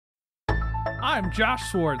I'm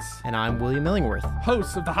Josh Swartz, And I'm William Illingworth,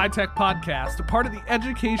 hosts of the High Tech Podcast, a part of the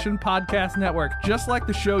Education Podcast Network, just like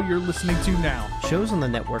the show you're listening to now. Shows on the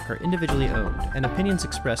network are individually owned, and opinions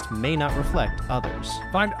expressed may not reflect others.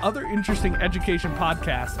 Find other interesting education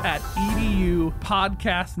podcasts at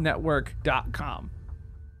edupodcastnetwork.com.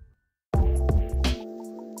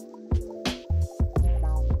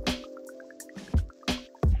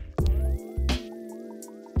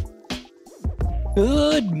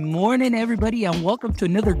 Good morning, everybody, and welcome to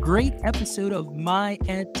another great episode of My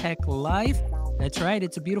EdTech Life. That's right,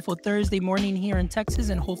 it's a beautiful Thursday morning here in Texas,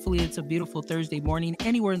 and hopefully it's a beautiful Thursday morning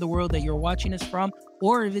anywhere in the world that you're watching us from,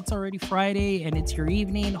 or if it's already Friday and it's your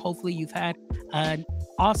evening, hopefully you've had an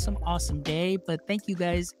awesome day. But thank you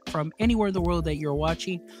guys from anywhere in the world that you're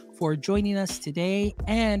watching for joining us today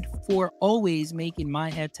and for always making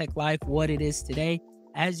My EdTech Life what it is today.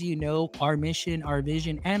 As you know, our mission, our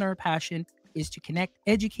vision, and our passion is to connect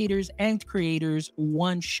educators and creators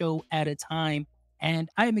one show at a time. And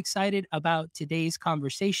I am excited about today's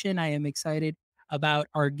conversation. I am excited about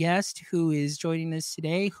our guest who is joining us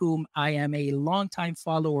today, whom I am a longtime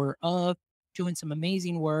follower of, doing some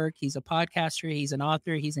amazing work. He's a podcaster, he's an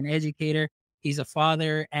author, he's an educator, he's a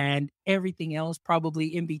father, and everything else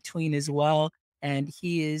probably in between as well. And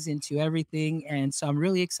he is into everything. And so I'm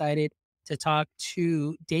really excited to talk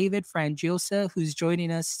to David Frangiosa, who's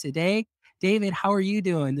joining us today. David, how are you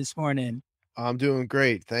doing this morning? I'm doing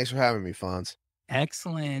great. Thanks for having me, Fonz.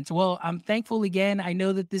 Excellent. Well, I'm thankful again. I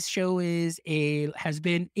know that this show has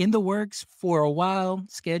been in the works for a while,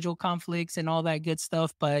 schedule conflicts and all that good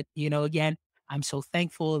stuff. But, again, I'm so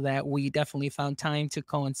thankful that we definitely found time to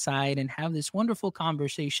coincide and have this wonderful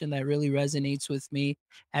conversation that really resonates with me.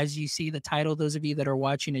 As you see the title, those of you that are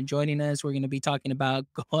watching and joining us, we're going to be talking about,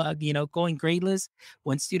 going gradeless.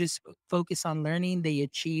 When students focus on learning, they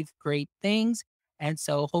achieve great things. And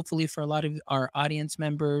so hopefully for a lot of our audience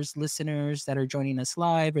members, listeners that are joining us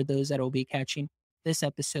live, or those that will be catching this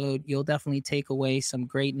episode, you'll definitely take away some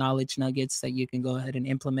great knowledge nuggets that you can go ahead and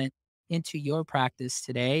implement into your practice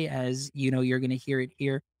today. As you know, you're going to hear it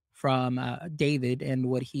here from David and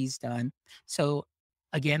what he's done. So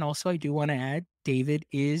again, also, I do want to add, David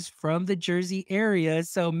is from the Jersey area.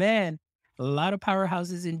 So man, a lot of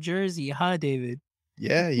powerhouses in Jersey, huh, David?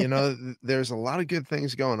 Yeah, there's a lot of good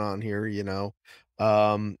things going on here,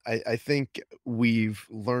 I think we've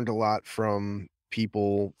learned a lot from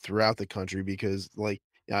people throughout the country because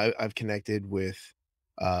I've connected with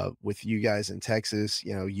you guys in Texas,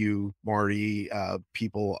 you, Marty,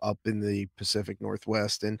 people up in the Pacific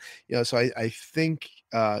Northwest. And, so I think,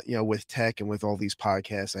 with tech and with all these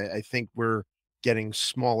podcasts, I think we're getting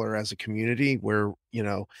smaller as a community where,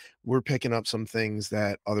 we're picking up some things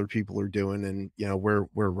that other people are doing and, we're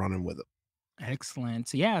running with it.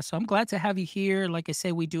 Excellent. Yeah, so I'm glad to have you here. Like I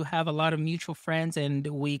said, we do have a lot of mutual friends, and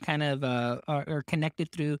we kind of are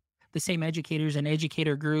connected through the same educators and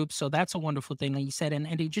educator groups. So that's a wonderful thing, like you said. And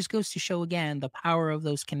it just goes to show, again, the power of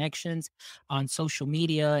those connections on social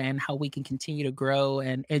media and how we can continue to grow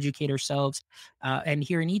and educate ourselves and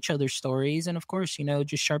hearing each other's stories. And of course,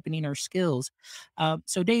 just sharpening our skills.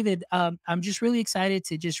 So David, I'm just really excited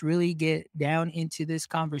to just really get down into this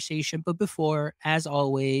conversation. But before, as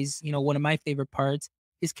always, one of my favorite parts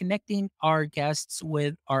is connecting our guests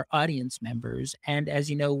with our audience members. And as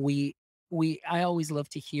you know, I always love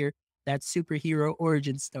to hear that superhero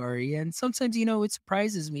origin story. And sometimes, it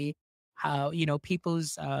surprises me how,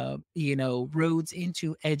 people's, roads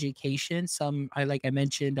into education. Some, like I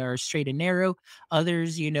mentioned, are straight and narrow.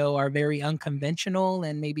 Others, are very unconventional,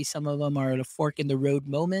 and maybe some of them are at a fork in the road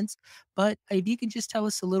moments. But if you can just tell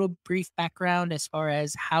us a little brief background as far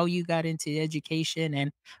as how you got into education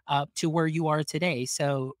and to where you are today.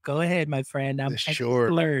 So go ahead, my friend. I'm Sure.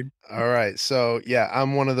 to learn. All right. So yeah,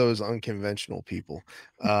 I'm one of those unconventional people.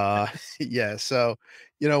 Yeah. So,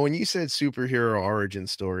 when you said superhero origin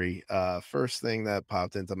story, first thing that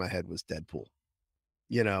popped into my head was Deadpool,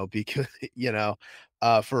 because,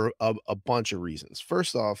 for a bunch of reasons.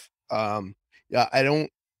 First off, yeah, I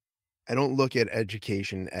don't look at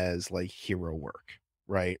education as like hero work,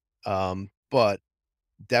 right? But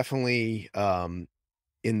definitely,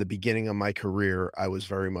 in the beginning of my career, I was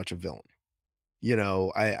very much a villain.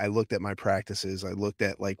 I looked at my practices, I looked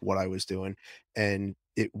at like what I was doing, and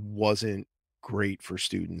it wasn't great for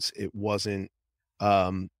students. It wasn't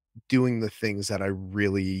um, doing the things that I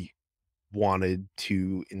really wanted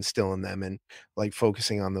to instill in them and like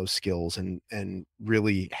focusing on those skills and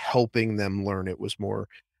really helping them learn. It was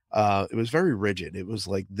very rigid. It was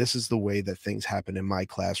like, this is the way that things happen in my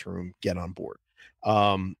classroom, get on board.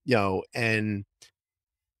 And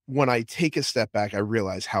when I take a step back, I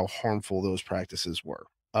realize how harmful those practices were.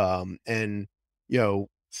 And,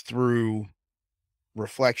 through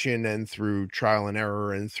reflection and through trial and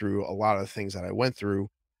error and through a lot of things that I went through,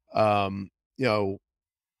 um, you know,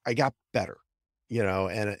 I got better,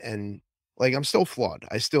 and like I'm still flawed.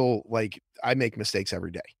 I still I make mistakes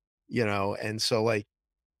every day, and so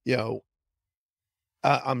you know,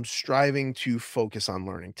 I'm striving to focus on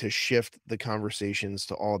learning, to shift the conversations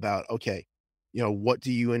to all about, okay, what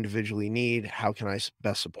do you individually need? How can I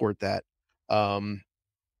best support that? Um,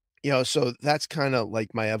 so that's kind of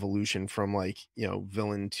like my evolution from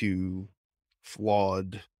villain to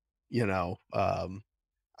flawed, you know, um,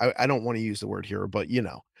 I don't want to use the word hero, but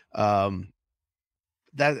um,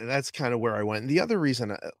 that's kind of where I went. And the other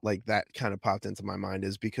reason that kind of popped into my mind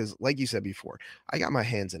is because, like you said before, I got my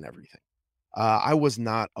hands in everything. I was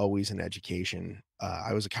not always in education.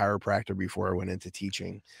 I was a chiropractor before I went into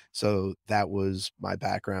teaching. So that was my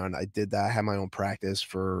background. I did that. I had my own practice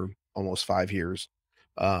for almost 5 years.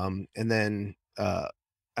 And then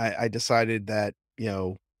I decided that,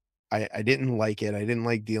 I didn't like it. I didn't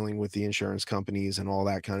like dealing with the insurance companies and all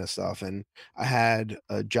that kind of stuff. And I had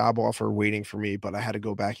a job offer waiting for me, but I had to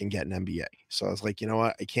go back and get an MBA. So I was like, you know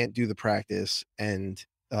what? I can't do the practice and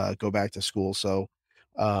go back to school. So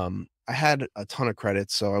I had a ton of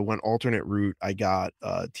credits, so I went alternate route. I got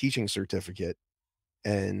a teaching certificate,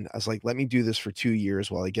 and I was like, "Let me do this for 2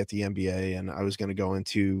 years while I get the MBA," and I was gonna go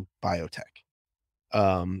into biotech.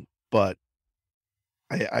 But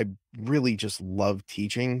I really just loved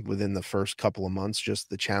teaching within the first couple of months, just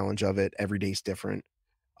the challenge of it. Every day's different.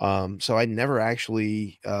 So I never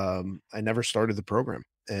started the program,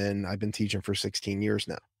 and I've been teaching for 16 years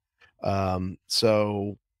now.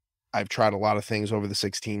 So I've tried a lot of things over the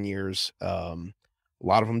 16 years. A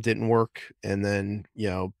lot of them didn't work. And then,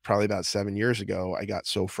 probably about 7 years ago, I got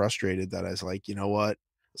so frustrated that I was like, you know what?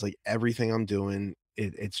 It's like everything I'm doing,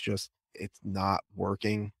 it's not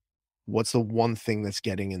working. What's the one thing that's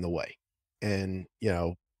getting in the way? And,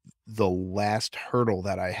 the last hurdle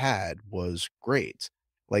that I had was grades.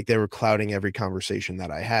 Like they were clouding every conversation that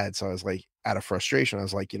I had. So I was like, out of frustration, I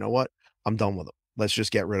was like, you know what? I'm done with them. Let's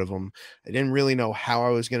just get rid of them. I didn't really know how I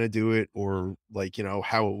was going to do it or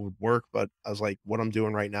how it would work, but I was like, what I'm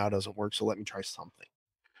doing right now doesn't work. So let me try something.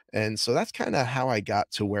 And so that's kind of how I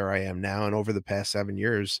got to where I am now. And over the past 7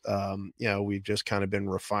 years, we've just kind of been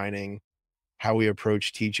refining how we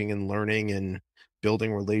approach teaching and learning and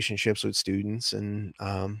building relationships with students. And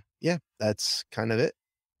yeah, that's kind of it.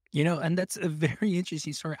 And that's a very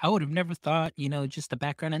interesting story. I would have never thought, just the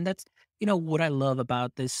background. And that's, what I love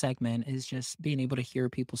about this segment is just being able to hear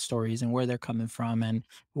people's stories and where they're coming from and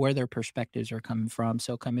where their perspectives are coming from.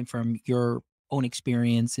 So coming from your own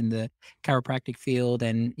experience in the chiropractic field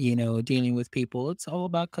and, dealing with people, it's all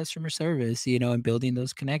about customer service, and building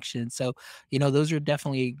those connections. So, those are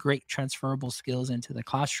definitely great transferable skills into the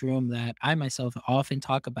classroom that I myself often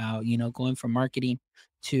talk about, going from marketing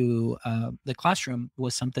to the classroom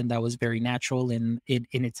was something that was very natural and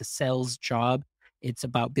it's a sales job. It's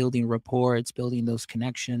about building rapport, it's building those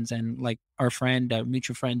connections. And like our friend,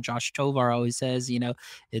 mutual friend Josh Tovar always says,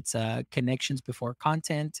 it's connections before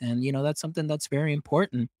content. And, that's something that's very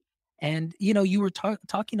important. And, you were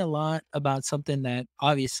talking a lot about something that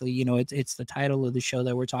obviously, it's the title of the show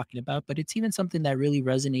that we're talking about, but it's even something that really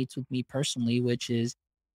resonates with me personally, which is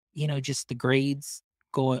just the grades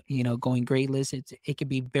going gradeless. It can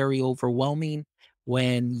be very overwhelming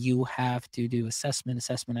when you have to do assessment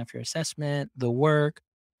after assessment, the work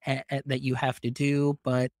that you have to do.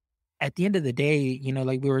 But at the end of the day,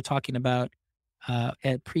 like we were talking about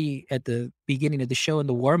at the beginning of the show in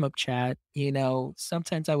the warm up chat,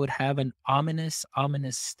 sometimes I would have an ominous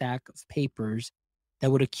stack of papers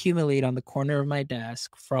that would accumulate on the corner of my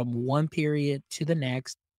desk from one period to the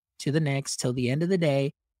next till the end of the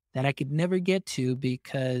day that I could never get to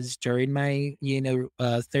because during my,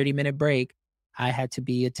 30-minute break, I had to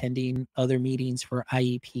be attending other meetings for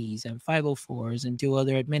IEPs and 504s and do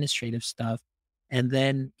other administrative stuff. And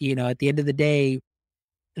then, at the end of the day,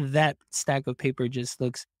 that stack of paper just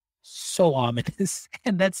looks so ominous.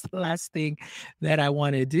 And that's the last thing that I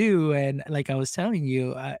want to do. And like I was telling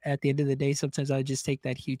you, at the end of the day, sometimes I just take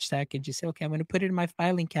that huge stack and just say, okay, I'm going to put it in my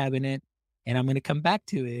filing cabinet and I'm going to come back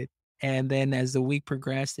to it. And then as the week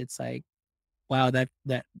progressed, it's like, wow,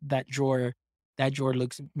 that drawer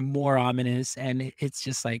looks more ominous. And it's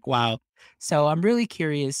just like, wow. So I'm really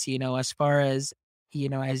curious, as far as,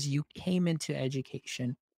 as you came into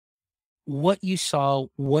education, what you saw,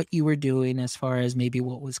 what you were doing as far as maybe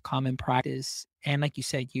what was common practice. And like you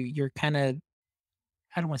said, you're kind of,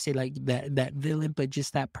 I don't want to say like that villain, but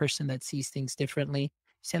just that person that sees things differently. You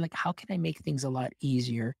say like, how can I make things a lot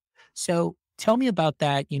easier? So tell me about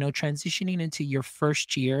that, transitioning into your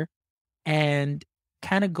first year and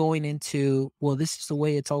kind of going into, well, this is the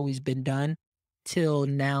way it's always been done, till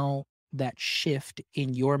now that shift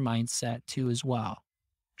in your mindset too as well.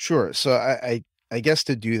 Sure. So I guess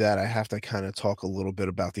to do that, I have to kind of talk a little bit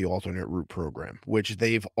about the alternate route program, which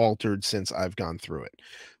they've altered since I've gone through it.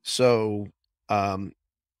 So, um,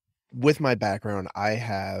 with my background, I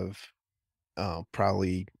have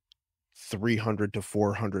probably 300 to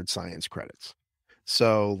 400 science credits.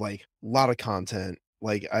 So, like, a lot of content.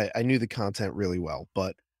 Like, I knew the content really well,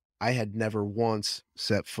 but I had never once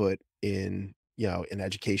set foot in, an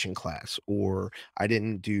education class, or I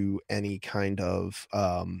didn't do any kind of,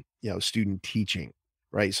 student teaching,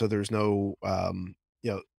 right? So you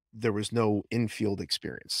know, there was no infield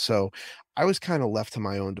experience. So I was kind of left to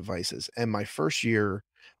my own devices. And my first year,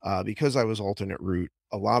 because I was alternate route,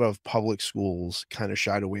 a lot of public schools kind of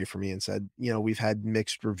shied away from me and said, we've had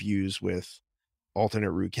mixed reviews with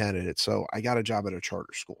alternate route candidates. So I got a job at a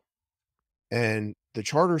charter school. And the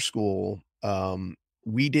charter school,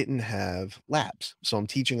 we didn't have labs. So I'm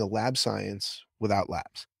teaching a lab science without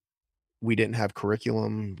labs. We didn't have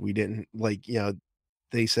curriculum. We didn't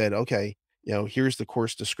they said, okay, here's the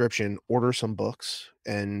course description, order some books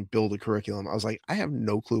and build a curriculum. I was like, I have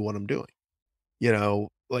no clue what I'm doing.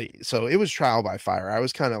 So it was trial by fire. I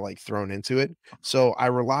was kind of like thrown into it. So I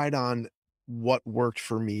relied on what worked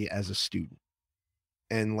for me as a student.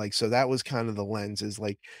 And like, so that was kind of the lens, is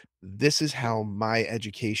like, this is how my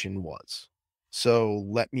education was. So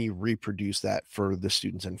let me reproduce that for the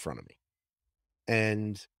students in front of me.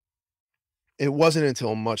 And it wasn't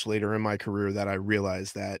until much later in my career that I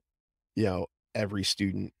realized that, you know, every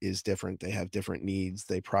student is different. They have different needs.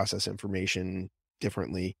 They process information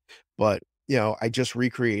differently. But, I just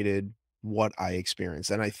recreated what I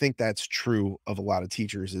experienced. And I think that's true of a lot of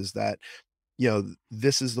teachers, is that,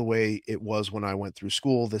 this is the way it was when I went through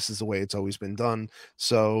school. This is the way it's always been done.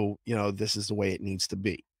 So, this is the way it needs to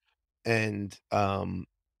be. And,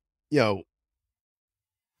 you know,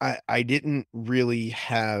 I didn't really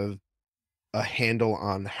have a handle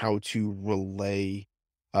on how to relay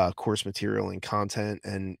course material and content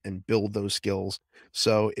and build those skills.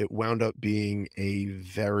 So it wound up being a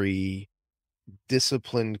very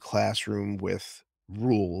disciplined classroom with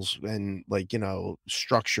rules and, like,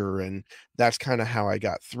 structure, and that's kind of how I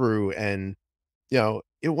got through. And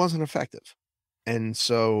it wasn't effective. And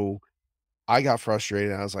so I got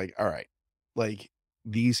frustrated. I was like, all right, like,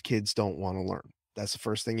 these kids don't want to learn. That's the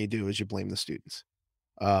first thing you do, is you blame the students.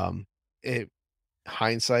 Um, it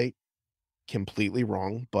Hindsight, completely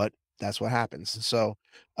wrong, but that's what happens. So,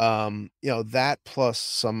 that plus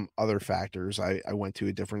some other factors, I went to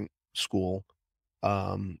a different school,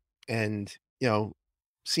 um, and,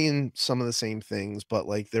 seeing some of the same things, but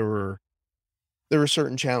like, there were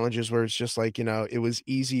certain challenges where it's just like, it was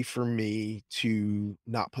easy for me to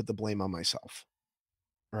not put the blame on myself.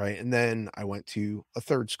 Right. And then I went to a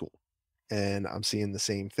third school and I'm seeing the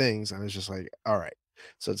same things. I was just like, all right,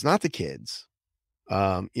 so it's not the kids.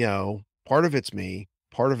 Part of it's me,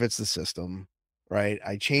 part of it's the system, right?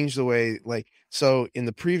 I changed the way, like, so in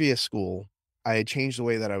the previous school, I had changed the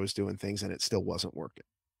way that I was doing things and it still wasn't working.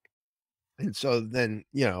 And so then,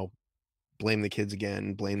 blame the kids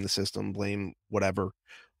again, blame the system, blame whatever.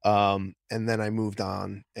 And then I moved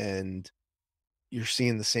on, and you're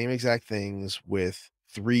seeing the same exact things with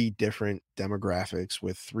three different demographics,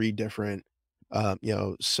 with three different,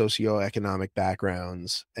 socioeconomic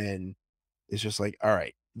backgrounds. And it's just like, all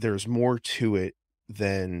right, there's more to it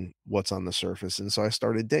than what's on the surface. And so I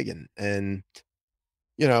started digging, and,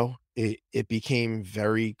 it became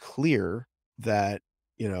very clear that,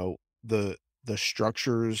 you know, the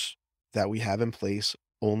structures that we have in place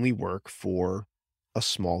only work for a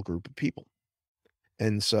small group of people.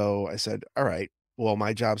 And so I said, all right, well,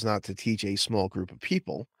 my job's not to teach a small group of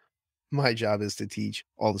people. My job is to teach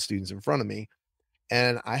all the students in front of me.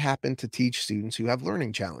 And I happen to teach students who have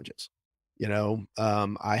learning challenges.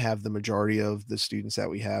 I have the majority of the students that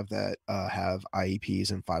we have that have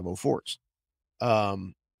IEPs and 504s.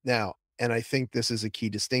 Now, and I think this is a key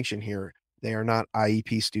distinction here. They are not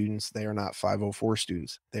IEP students. They are not 504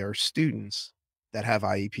 students. They are students that have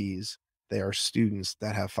IEPs. They are students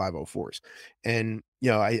that have 504s. And,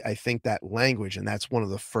 I think that language, and that's one of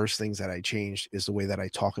the first things that I changed, is the way that I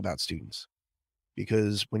talk about students.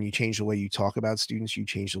 Because when you change the way you talk about students, you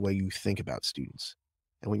change the way you think about students.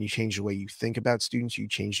 And when you change the way you think about students, you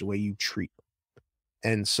change the way you treat them.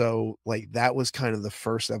 And so, like, that was kind of the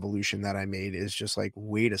first evolution that I made, is just like,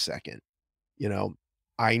 wait a second, you know,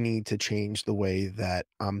 I need to change the way that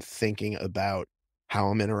I'm thinking about how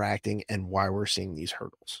I'm interacting and why we're seeing these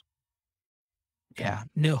hurdles. Yeah,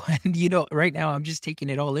 no, and right now I'm just taking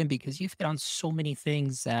it all in because you've hit on so many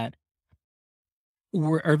things that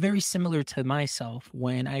are very similar to myself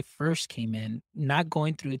when I first came in, not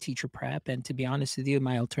going through a teacher prep. And to be honest with you,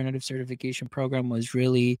 my alternative certification program was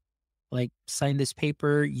really like, sign this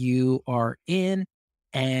paper, you are in,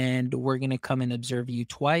 and we're going to come and observe you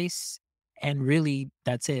twice. And really,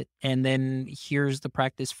 that's it. And then here's the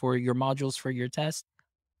practice for your modules for your test.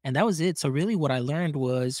 And that was it. So, really, what I learned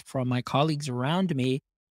was from my colleagues around me,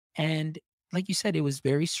 and like you said, it was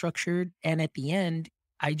very structured. And at the end,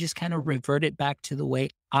 I just kind of reverted back to the way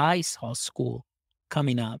I saw school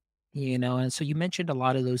coming up. And so you mentioned a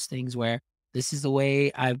lot of those things where this is the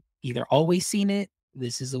way I've either always seen it,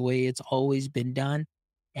 this is the way it's always been done.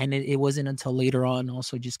 And it wasn't until later on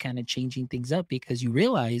also just kind of changing things up because you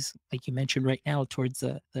realize, like you mentioned right now, towards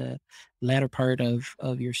the latter part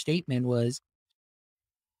of your statement was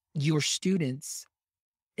your students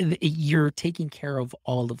you're taking care of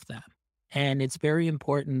all of them. And it's very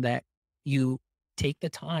important that you take the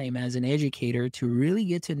time as an educator to really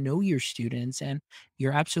get to know your students. And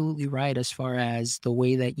you're absolutely right as far as the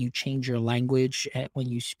way that you change your language when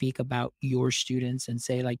you speak about your students and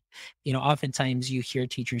say, like, oftentimes you hear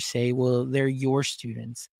teachers say, well, they're your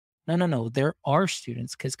students. No, no, no, they're our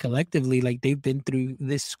students because collectively, like, they've been through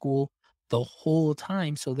this school the whole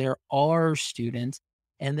time. So they're our students,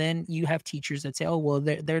 and then you have teachers that say, "Oh, well,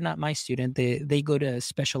 they're not my student. They go to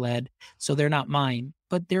special ed, so they're not mine."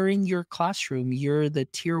 But they're in your classroom. You're the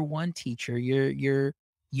tier one teacher. You're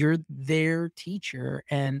their teacher.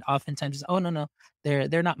 And oftentimes, oh, no, no,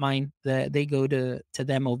 they're not mine. They go to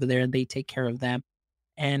them over there and they take care of them.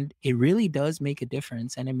 And it really does make a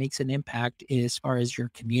difference, and it makes an impact as far as your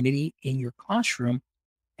community in your classroom.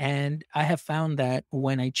 And I have found that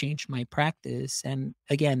when I changed my practice, and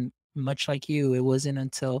again, much like you, it wasn't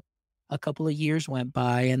until a couple of years went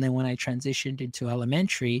by. And then when I transitioned into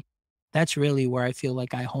elementary, that's really where I feel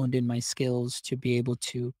like I honed in my skills to be able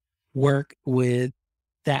to work with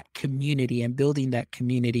that community and building that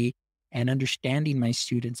community and understanding my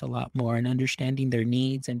students a lot more and understanding their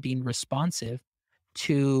needs and being responsive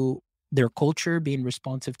to their culture, being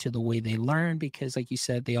responsive to the way they learn, because like you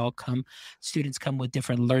said, students come with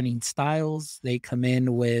different learning styles. They come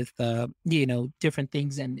in with, different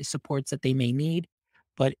things and supports that they may need.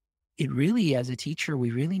 But it really, as a teacher,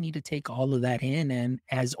 we really need to take all of that in. And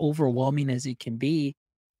as overwhelming as it can be,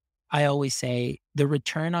 I always say the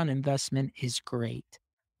return on investment is great.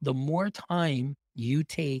 The more time you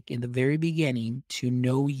take in the very beginning to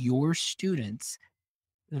know your students,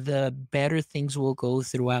 the better things will go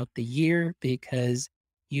throughout the year because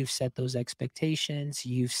you've set those expectations,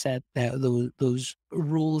 you've set those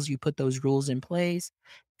rules, you put those rules in place.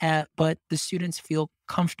 But the students feel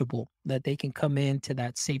comfortable that they can come into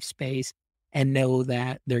that safe space and know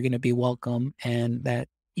that they're going to be welcome and that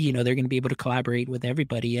they're going to be able to collaborate with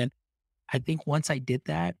everybody. And I think once I did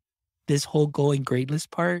that, this whole going gradeless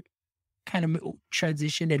part kind of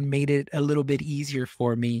transitioned and made it a little bit easier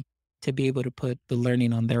for me to be able to put the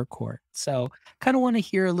learning on their court. So kind of want to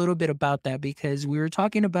hear a little bit about that because we were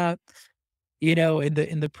talking about, in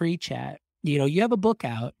the pre-chat, you have a book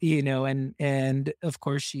out, and of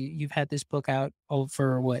course you've had this book out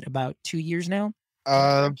for what, about 2 years now?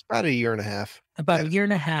 About a year and a half. About Yeah, a year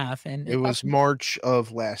and a half. And it was March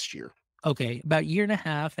of last year. okay, about a year and a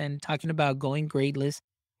half and talking about going gradeless.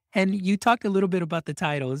 And you talked a little bit about the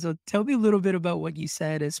title. So tell me a little bit about what you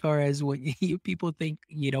said as far as what you people think,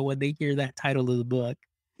 when they hear that title of the book.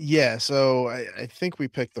 Yeah, so I think we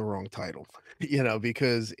picked the wrong title,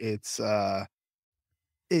 because it's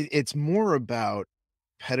more about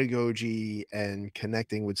pedagogy and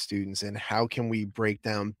connecting with students and how can we break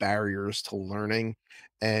down barriers to learning,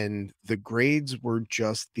 and the grades were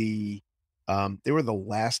just they were the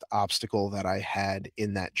last obstacle that I had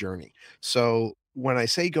in that journey. So when I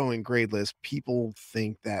say going gradeless, people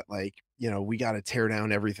think that, like, we got to tear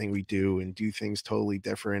down everything we do and do things totally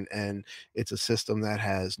different, and it's a system that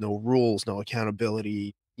has no rules, no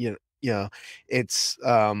accountability. It's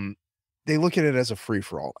they look at it as a free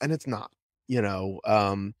for all, and it's not, you know.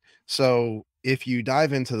 So if you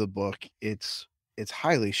dive into the book, it's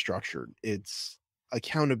highly structured. It's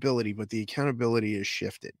accountability, but the accountability is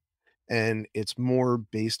shifted, and it's more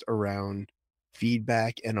based around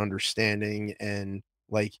feedback and understanding and,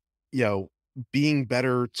 like, you know, being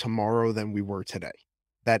better tomorrow than we were today.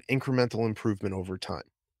 That incremental improvement over time.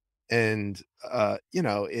 And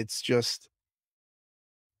it's just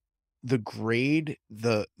the grade,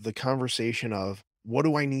 the conversation of what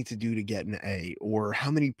do I need to do to get an A, or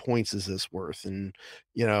how many points is this worth? And,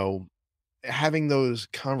 you know, having those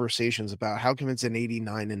conversations about how come it's an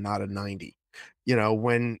 89 and not a 90,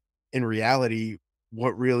 when in reality,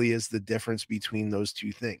 what really is the difference between those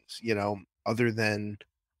two things, other than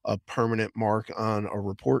a permanent mark on a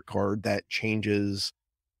report card that changes,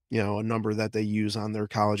 a number that they use on their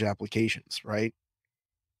college applications, right?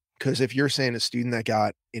 Because if you're saying a student that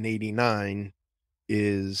got an 89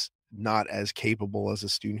 is not as capable as a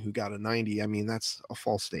student who got a 90, I mean, that's a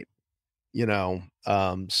false statement.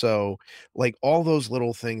 So like all those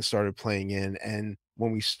little things started playing in, and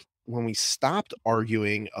when we stopped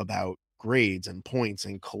arguing about grades and points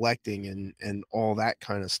and collecting and all that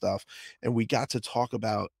kind of stuff, and we got to talk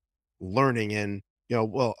about learning, and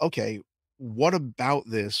well, okay, what about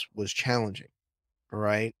this was challenging? All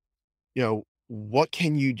right, what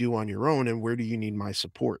can you do on your own, and where do you need my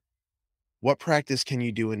support? What practice can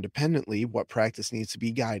you do independently? What practice needs to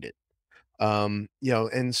be guided?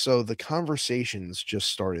 And so the conversations just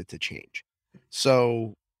started to change.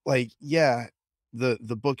 So, like, yeah, the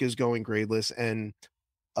book is going gradeless, and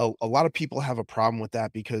a lot of people have a problem with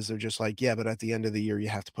that because they're just like, yeah, but at the end of the year, you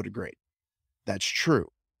have to put a grade. That's true.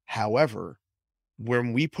 However,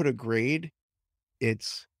 when we put a grade,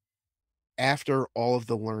 it's after all of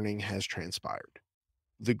the learning has transpired.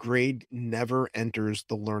 The grade never enters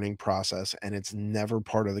the learning process, and it's never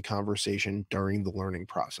part of the conversation during the learning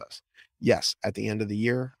process. Yes, at the end of the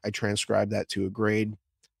year, I transcribe that to a grade.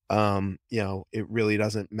 It really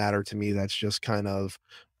doesn't matter to me. That's just kind of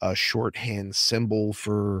a shorthand symbol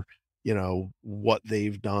for, what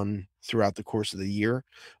they've done throughout the course of the year.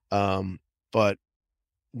 But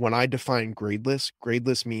when I define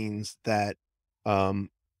gradeless means that um,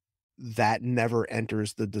 that never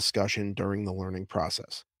enters the discussion during the learning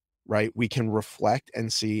process, right? We can reflect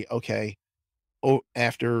and see, okay, oh,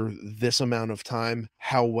 after this amount of time,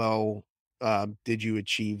 how well did you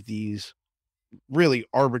achieve these really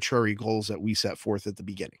arbitrary goals that we set forth at the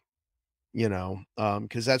beginning?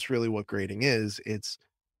 Because that's really what grading is. It's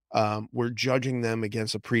we're judging them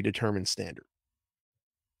against a predetermined standard,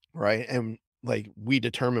 right? And like we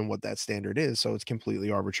determine what that standard is, so it's completely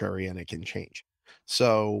arbitrary and it can change.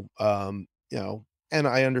 So, and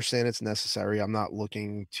I understand it's necessary. I'm not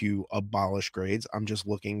looking to abolish grades. I'm just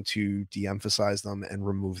looking to de-emphasize them and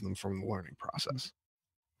remove them from the learning process.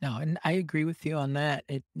 No, and I agree with you on that.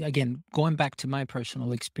 It again, going back to my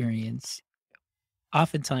personal experience,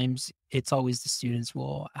 oftentimes it's always the students,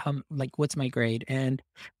 well, like, what's my grade? And,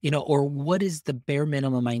 or what is the bare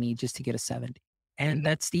minimum I need just to get a 70? And Mhm.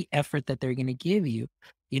 that's the effort that they're going to give you.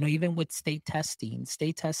 Even with state testing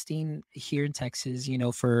here in Texas,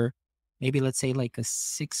 for maybe let's say like a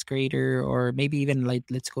sixth grader, or maybe even like,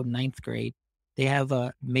 let's go ninth grade, they have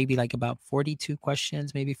maybe like about 42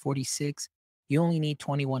 questions, maybe 46. You only need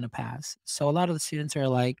 21 to pass. So a lot of the students are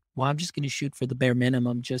like, well, I'm just going to shoot for the bare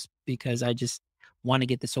minimum just because I just want to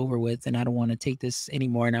get this over with and I don't want to take this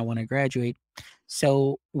anymore and I want to graduate.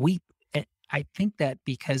 So I think that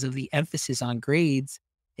because of the emphasis on grades,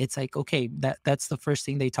 it's like, okay, that's the first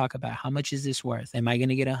thing they talk about. How much is this worth? Am I going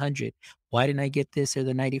to get 100? Why didn't I get this or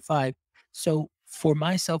the 95? So for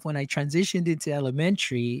myself, when I transitioned into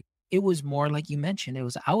elementary, it was more like you mentioned,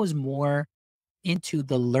 I was more into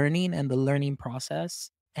the learning and the learning process.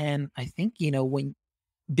 And I think, when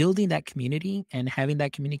building that community and having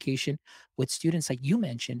that communication with students like you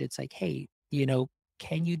mentioned, it's like, hey,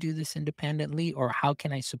 can you do this independently, or how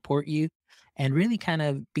can I support you? And really kind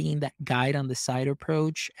of being that guide on the side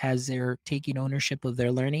approach as they're taking ownership of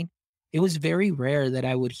their learning. It was very rare that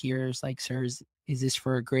I would hear, it's like, sir, is this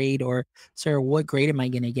for a grade? Or sir, what grade am I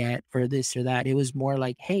going to get for this or that? It was more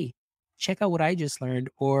like, hey, check out what I just learned.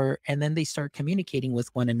 And then they start communicating with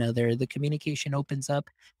one another. The communication opens up,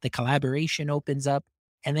 the collaboration opens up,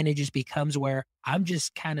 and then it just becomes where I'm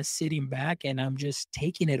just kind of sitting back and I'm just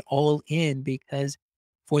taking it all in, because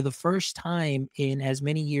for the first time in as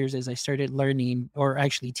many years as I started learning, or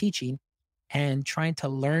actually teaching and trying to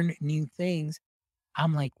learn new things,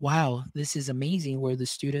 I'm like, wow, this is amazing where the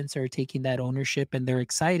students are taking that ownership and they're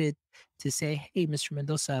excited to say, hey, Mr.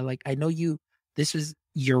 Mendoza, like, I know this was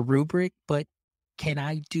your rubric, but can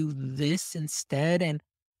I do this instead? And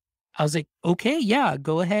I was like, "Okay, yeah,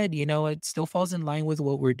 go ahead." It still falls in line with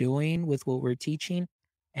what we're doing, with what we're teaching.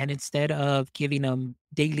 And instead of giving them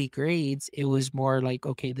daily grades, it was more like,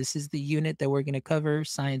 okay, this is the unit that we're going to cover,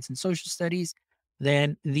 science and social studies.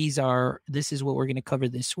 Then this is what we're going to cover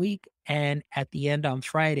this week. And at the end on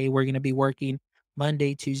Friday, we're going to be working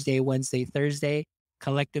Monday, Tuesday, Wednesday, Thursday.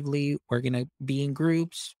 Collectively, we're going to be in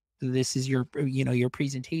groups. This is your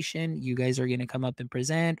presentation. You guys are going to come up and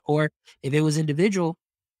present. Or if it was individual,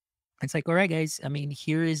 it's like, all right, guys, I mean,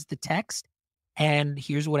 here is the text, and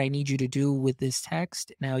here's what I need you to do with this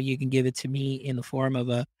text. Now, you can give it to me in the form of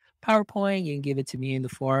a PowerPoint, you can give it to me in the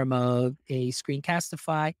form of a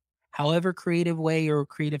screencastify. however creative way or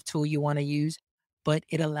creative tool you want to use. But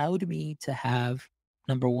it allowed me to have,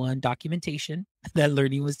 number one, documentation that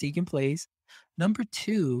learning was taking place. Number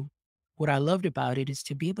two, what I loved about it is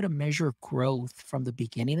to be able to measure growth from the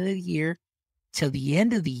beginning of the year till the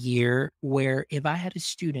end of the year, where if I had a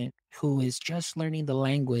student who is just learning the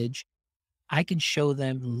language, I can show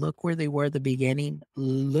them, look where they were at the beginning,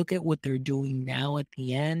 look at what they're doing now at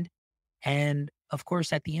the end. And of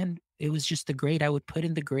course, at the end, it was just the grade. I would put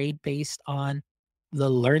in the grade based on the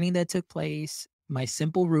learning that took place, my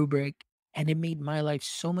simple rubric, and it made my life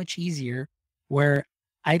so much easier where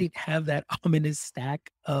I didn't have that ominous stack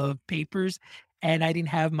of papers and I didn't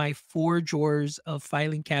have my 4 drawers of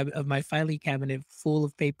my filing cabinet full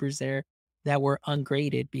of papers there that were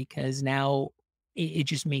ungraded because now it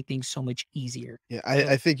just made things so much easier. Yeah, So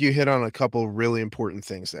I think you hit on a couple really important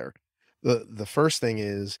things there. The first thing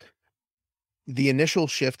is the initial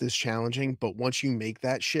shift is challenging, but once you make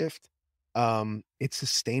that shift, it's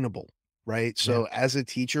sustainable, right? yeah. So as a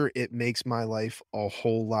teacher, it makes my life a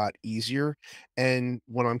whole lot easier. And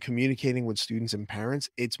when I'm communicating with students and parents,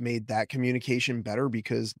 it's made that communication better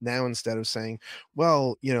because now instead of saying,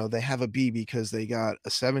 well, they have a B because they got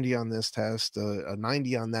a 70 on this test, a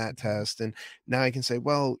 90 on that Mhm. test. And now I can say,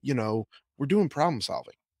 well, we're doing problem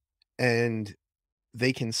solving. And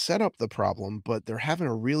they can set up the problem, but they're having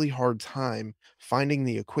a really hard time finding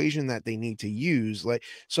the equation that they need to use. Like,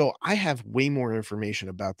 so I have way more information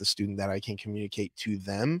about the student that I can communicate to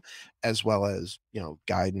them, as well as,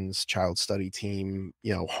 guidance, child study team,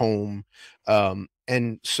 home.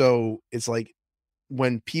 And so it's like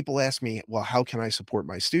when people ask me, well, how can I support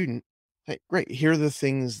my student? Hey, great. Here are the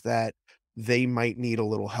things that they might need a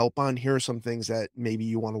little help on. Here are some things that maybe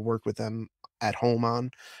you want to work with them at home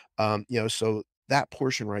on. So that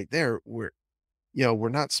portion right there, we're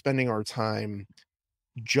not spending our time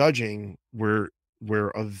judging, we're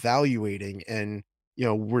evaluating and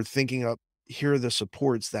we're thinking up here are the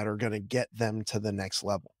supports that are going to get them to the next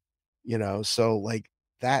level. So like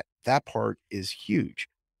that part is huge.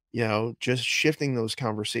 Just shifting those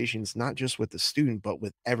conversations not just with the student but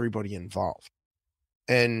with everybody involved.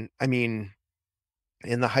 And I mean,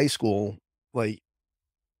 in the high school, like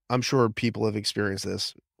I'm sure people have experienced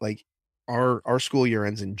this. Like our school year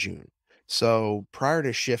ends in June. So prior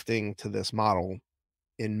to shifting to this model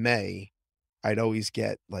in May, I'd always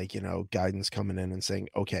get like, guidance coming in and saying,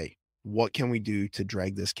 okay, what can we do to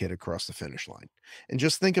drag this kid across the finish line? And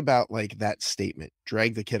just think about like that statement,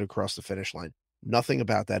 drag the kid across the finish line. Nothing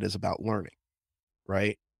about that is about learning,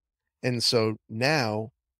 right? And so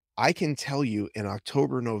now I can tell you in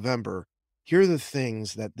October, November, here are the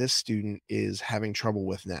things that this student is having trouble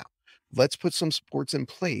with now. Let's put some supports in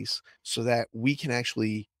place so that we can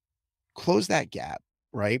actually close that gap,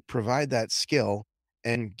 right? Provide that skill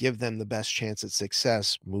and give them the best chance at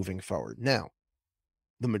success moving forward. Now,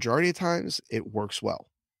 the majority of times it works well.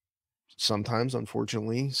 Sometimes,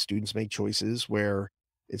 unfortunately, students make choices where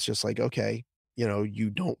it's just like, okay, you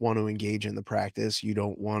don't want to engage in the practice, you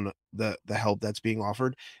don't want the help that's being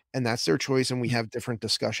offered, and that's their choice, and we have different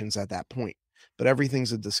discussions at that point. But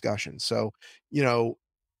everything's a discussion. So, you know,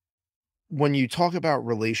 when you talk about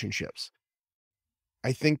relationships,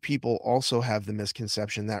 I think people also have the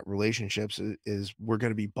misconception that relationships is we're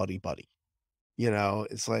going to be buddy buddy.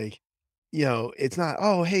 It's like, it's not,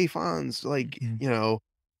 oh, hey, Fonz, like, Mhm.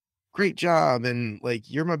 great job. And like,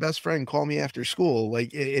 you're my best friend. Call me after school.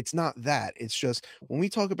 Like, it's not that. It's just when we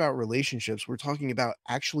talk about relationships, we're talking about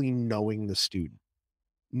actually knowing the student,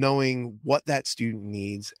 knowing what that student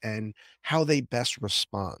needs and how they best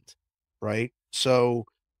respond. Right. So,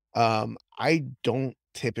 I don't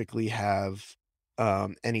typically have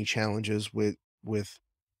any challenges with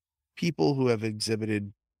people who have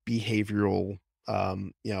exhibited behavioral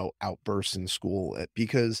outbursts in school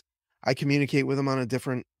because I communicate with them on a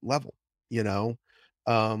different level, you know.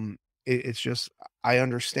 It's just I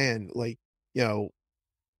understand like, you know,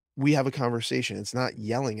 we have a conversation. It's not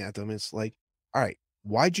yelling at them. It's like, all right,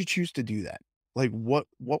 why'd you choose to do that? Like what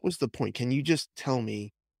was the point? Can you just tell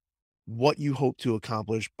me what you hope to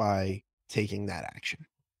accomplish by taking that action?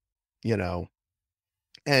 You know,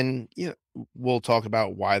 and, we'll talk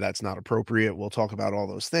about why that's not appropriate. We'll talk about all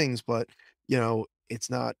those things, but, it's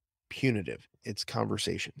not punitive. It's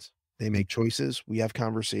conversations. They make choices. We have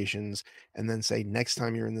conversations and then say, next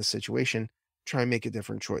time you're in this situation, try and make a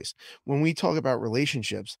different choice. When we talk about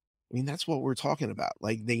relationships, I mean, that's what we're talking about.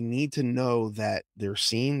 Like they need to know that they're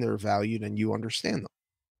seen, they're valued, and you understand them,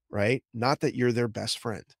 right? Not that you're their best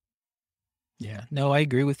friend. Yeah, no, I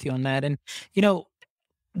agree with you on that. And, you know,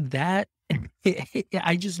 that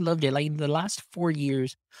I just loved it. Like the last 4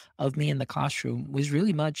 years of me in the classroom was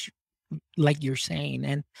really much like you're saying.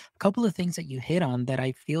 And a couple of things that you hit on that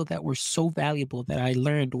I feel that were so valuable that I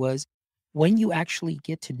learned was when you actually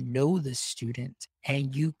get to know the student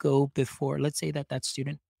and you go before, let's say that that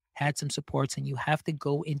student had some supports and you have to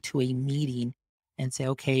go into a meeting and say,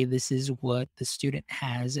 okay, this is what the student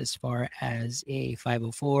has as far as a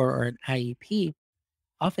 504 or an IEP.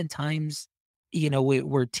 Oftentimes,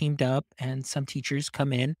 we're teamed up and some teachers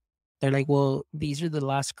come in. They're like, well, these are the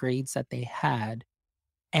last grades that they had,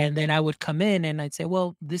 and then I would come in and I'd say,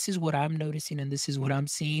 "Well, this is what I'm noticing and this is what I'm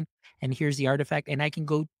seeing, and here's the artifact." And I can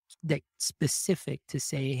go that specific to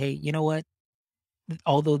say, "Hey, you know what?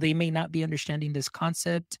 Although they may not be understanding this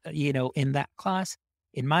concept, in that class,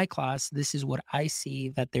 in my class, this is what I see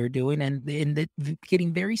that they're doing," and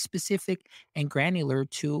getting very specific and granular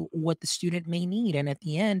to what the student may need. And at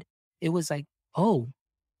the end, it was like, "Oh,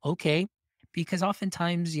 okay." Because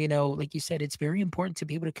oftentimes, like you said, it's very important to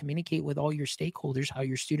be able to communicate with all your stakeholders how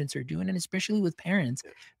your students are doing, and especially with parents.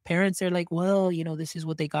 Parents are like, "Well, this is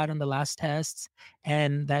what they got on the last tests,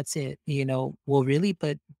 and that's it." Well, really,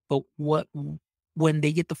 but what when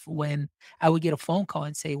they get when I would get a phone call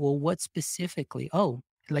and say, "Well, what specifically?" "Oh,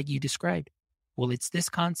 like you described. Well, it's this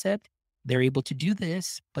concept. They're able to do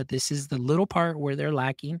this, but this is the little part where they're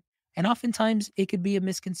lacking." And oftentimes it could be a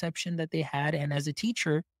misconception that they had. And as a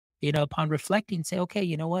teacher, upon reflecting, say, "Okay,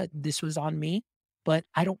 you know what? This was on me, but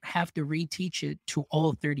I don't have to reteach it to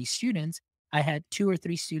all 30 students." I had 2 or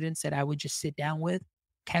 3 students that I would just sit down with,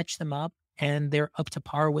 catch them up, and they're up to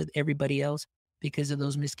par with everybody else because of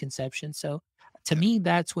those misconceptions. So to me,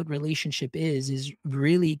 that's what relationship is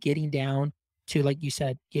really getting down to, like you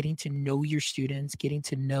said, getting to know your students, getting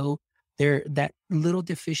to know that little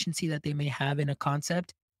deficiency that they may have in a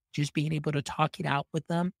concept, just being able to talk it out with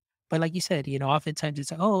them. But like you said, oftentimes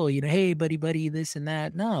it's like, oh, hey, buddy, buddy, this and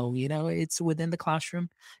that. No, it's within the classroom.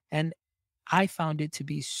 And I found it to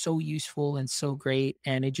be so useful and so great.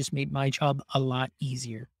 And it just made my job a lot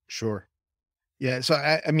easier. Sure. Yeah, so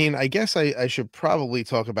I mean, I guess I should probably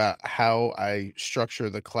talk about how I structure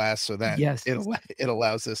the class so that Yes. it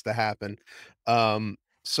allows this to happen.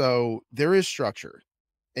 So there is structure.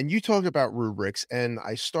 And you talk about rubrics, and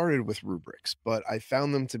I started with rubrics, but I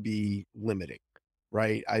found them to be limiting,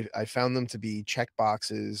 right? I found them to be check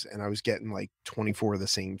boxes, and I was getting like 24 of the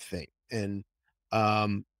same thing. And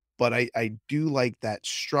um, but I do like that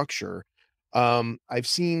structure. I've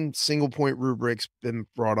seen single point rubrics been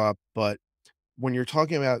brought up, but when you're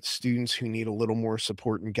talking about students who need a little more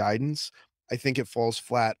support and guidance, I think it falls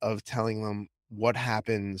flat of telling them what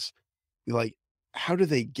happens, like, how do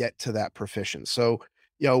they get to that proficiency? So,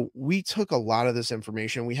 we took a lot of this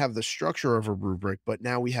information. We have the structure of a rubric, but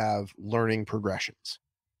now we have learning progressions.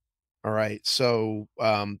 All right. So,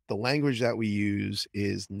 the language that we use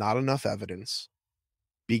is not enough evidence,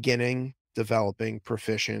 beginning, developing,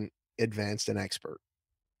 proficient, advanced, and expert.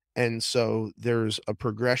 And so there's a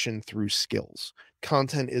progression through skills.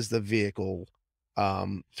 Content is the vehicle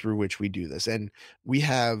through which we do this. And we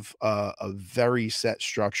have a very set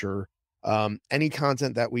structure. Any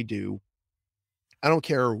content that we do, I don't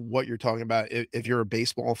care what you're talking about. If you're a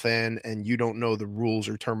baseball fan and you don't know the rules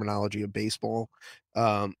or terminology of baseball,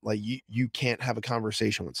 like you can't have a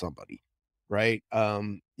conversation with somebody, right?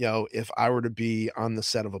 If I were to be on the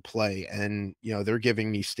set of a play and they're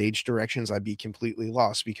giving me stage directions, I'd be completely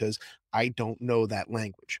lost because I don't know that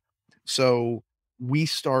language. So we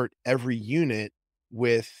start every unit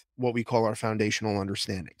with what we call our foundational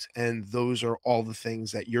understandings, and those are all the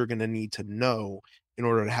things that you're going to need to know in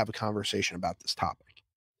order to have a conversation about this topic.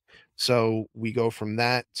 So we go from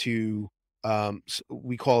that to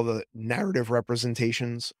we call the narrative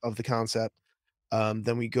representations of the concept.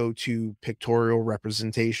 Then we go to pictorial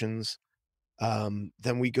representations.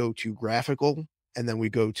 Then we go to graphical, and then we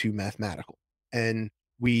go to mathematical. And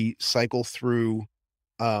we cycle through,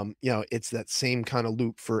 it's that same kind of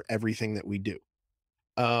loop for everything that we do.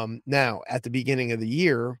 Now, at the beginning of the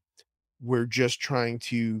year, we're just trying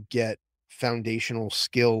to get foundational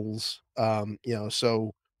skills,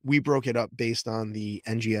 so we broke it up based on the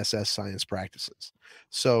NGSS science practices.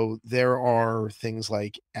 So there are things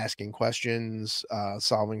like asking questions,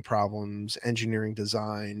 solving problems, engineering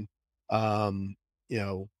design, um, you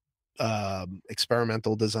know,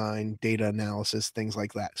 experimental design, data analysis, things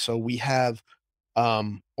like that. So we have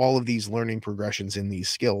all of these learning progressions in these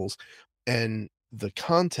skills, and the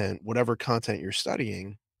content, whatever content you're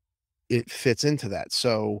studying, it fits into that.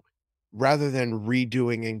 So rather than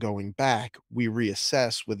redoing and going back, we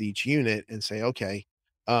reassess with each unit and say, okay,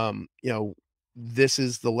 this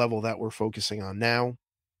is the level that we're focusing on now.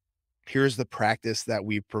 Here's the practice that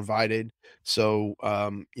we've provided. So,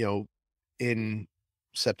 in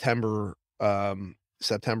September,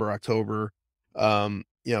 September, October,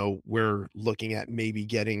 we're looking at maybe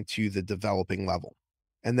getting to the developing level.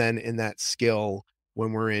 And then in that skill,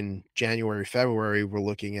 when we're in January, February, we're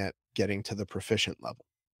looking at getting to the proficient level.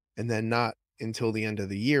 And then not until the end of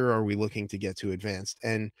the year are we looking to get to advanced.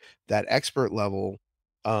 And that expert level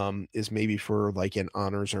is maybe for like an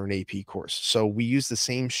honors or an AP course. So we use the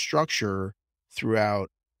same structure throughout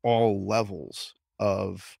all levels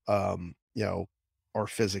of our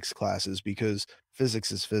physics classes, because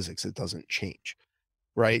physics is physics, it doesn't change,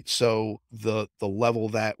 right? So the level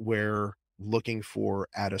that we're looking for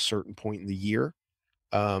at a certain point in the year,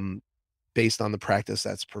 um, based on the practice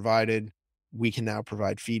that's provided, we can now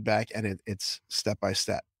provide feedback, and it's step by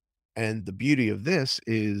step. And the beauty of this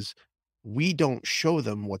is we don't show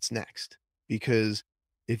them what's next, because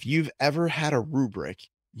if you've ever had a rubric,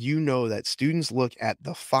 you know that students look at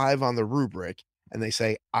the 5 on the rubric and they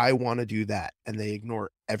say, I want to do that. And they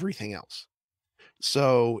ignore everything else.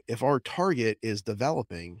 So if our target is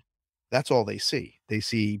developing, that's all they see. They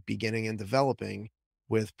see beginning and developing,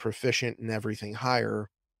 with proficient and everything higher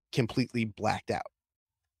completely blacked out.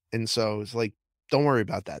 And so it's like, don't worry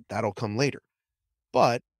about that. That'll come later.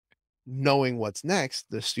 But knowing what's next,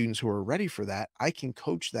 the students who are ready for that, I can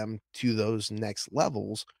coach them to those next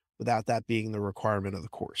levels without that being the requirement of the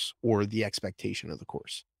course or the expectation of the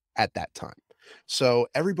course at that time. So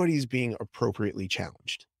everybody's being appropriately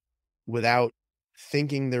challenged without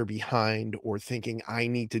thinking they're behind or thinking I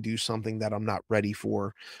need to do something that I'm not ready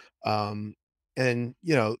for. Um, and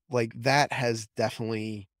like that has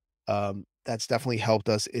definitely that's definitely helped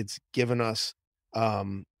us. It's given us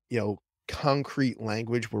um, you know, concrete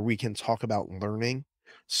language where we can talk about learning.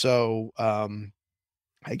 So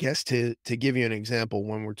I guess to give you an example,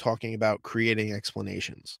 when we're talking about creating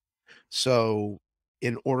explanations. So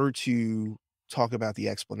in order to talk about the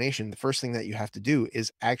explanation, the first thing that you have to do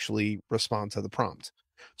is actually respond to the prompt.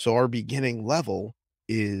 So our beginning level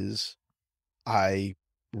is, I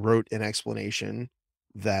wrote an explanation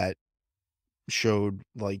that showed,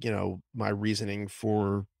 like, my reasoning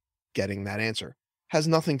for getting that answer. Has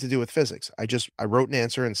nothing to do with physics. I wrote an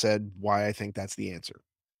answer and said why I think that's the answer.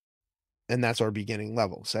 And that's our beginning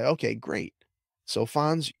level. Say, okay, great. So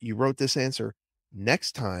Fonz, you wrote this answer.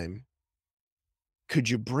 Next time, could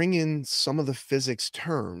you bring in some of the physics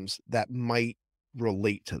terms that might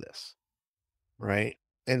relate to this? Right.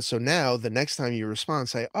 And so now the next time you respond,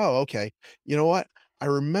 say, oh, okay, you know what? I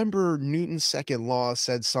remember Newton's second law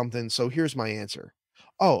said something. So here's my answer.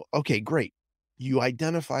 Oh, okay, great. You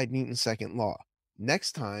identified Newton's second law.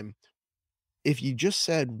 Next time, if you just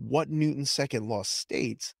said what Newton's second law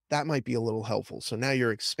states, that might be a little helpful. So now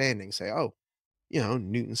you're expanding, say, oh,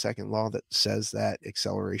 Newton's second law that says that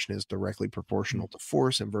acceleration is directly proportional to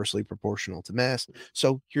force, inversely proportional to mass.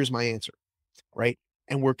 So here's my answer, right?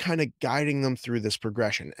 And we're kind of guiding them through this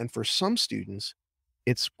progression. And for some students,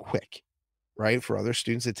 it's quick, right? For other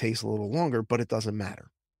students, it takes a little longer, but it doesn't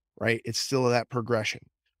matter, right? It's still that progression.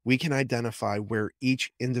 We can identify where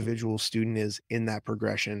each individual student is in that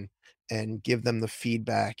progression and give them the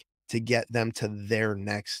feedback to get them to their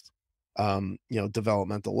next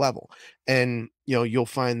developmental level. And you'll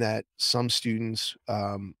find that some students,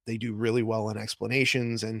 they do really well in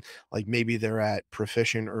explanations, and like maybe they're at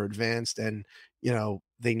proficient or advanced, and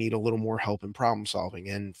they need a little more help in problem solving.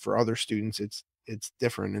 And for other students, it's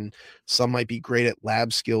different, and some might be great at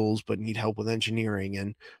lab skills but need help with engineering.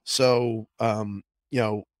 And so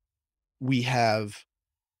we have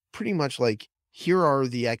pretty much like, here are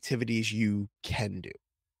the activities you can do,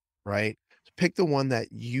 right? Pick the one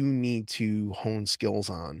that you need to hone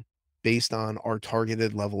skills on based on our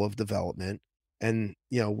targeted level of development. And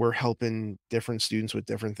we're helping different students with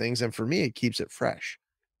different things, and for me it keeps it fresh,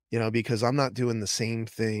 because I'm not doing the same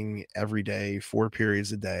thing every day, 4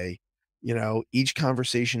 periods a day. Each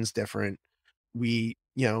conversation's different.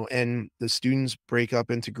 And the students break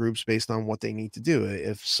up into groups based on what they need to do.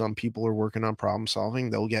 If some people are working on problem solving,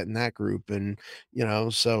 they'll get in that group. And,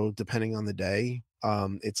 so depending on the day,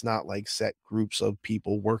 it's not like set groups of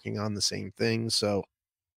people working on the same thing. So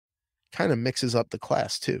kind of mixes up the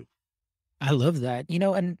class too. I love that.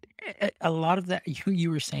 And a lot of that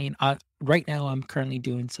you were saying, right now I'm currently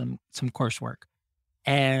doing some coursework.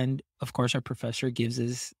 And of course our professor gives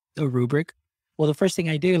us a rubric. Well, the first thing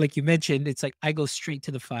I do, like you mentioned, it's like I go straight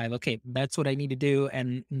to the 5. Okay, that's what I need to do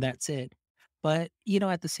and that's it. But,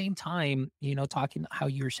 at the same time, talking how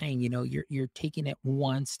you were saying, you're taking it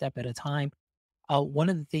one step at a time. One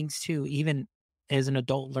of the things too, even as an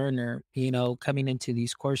adult learner, coming into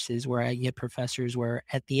these courses where I get professors where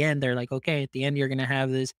at the end they're like, okay, at the end you're going to have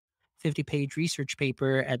this 50-page research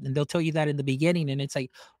paper, and they'll tell you that in the beginning, and it's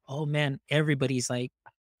like, oh man, everybody's like,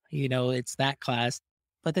 it's that class.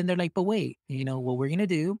 But then they're like, but wait, what we're going to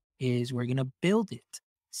do is we're going to build it.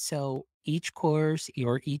 So each course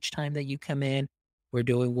or each time that you come in, we're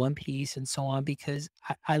doing one piece and so on, because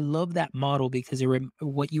I love that model, because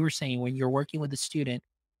what you were saying, when you're working with a student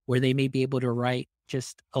where they may be able to write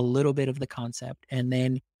just a little bit of the concept, and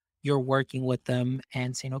then you're working with them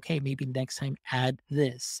and saying, okay, maybe next time add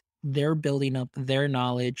this. They're building up their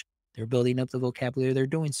knowledge, they're building up the vocabulary, they're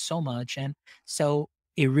doing so much. And so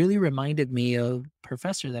it really reminded me of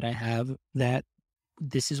professor that I have, that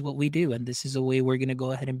this is what we do and this is the way we're going to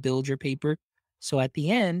go ahead and build your paper. So at the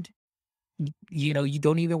end, you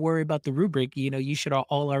don't even worry about the rubric. You should all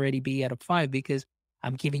already be at a 5, because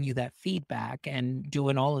I'm giving you that feedback and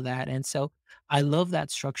doing all of that. And so I love that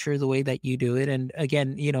structure, the way that you do it. And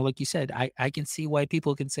again, like you said, I can see why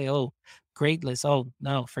people can say, oh, Gradeless, oh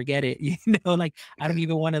no, forget it. Like, I don't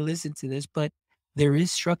even want to listen to this. But there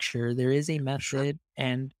is structure, there is a Sure. method,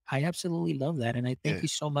 and I absolutely love that. And I thank Yeah. you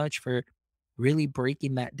so much for really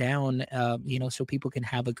breaking that down, so people can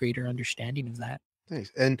have a greater understanding of that.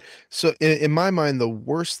 Thanks. And so in my mind, the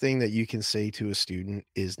worst thing that you can say to a student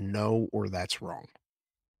is no or that's wrong,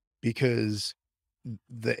 because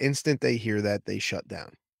the instant they hear that, they shut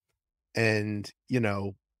down. And,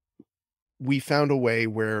 we found a way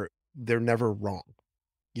where they're never wrong.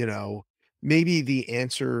 You know, maybe the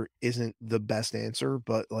answer isn't the best answer,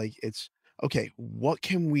 but like it's okay, what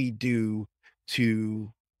can we do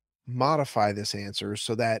to modify this answer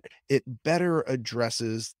so that it better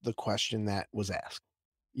addresses the question that was asked?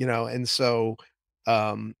 And so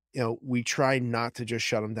we try not to just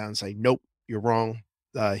shut them down and say, nope, you're wrong.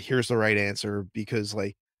 Here's the right answer, because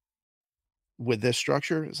like with this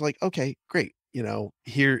structure, it's like, okay, great.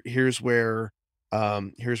 Here's where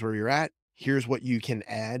you're at. Here's what you can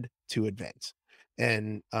add to advance.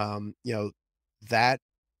 And that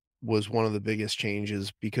was one of the biggest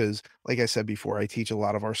changes, because like I said before, I teach a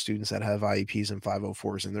lot of our students that have IEPs and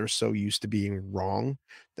 504s, and they're so used to being wrong.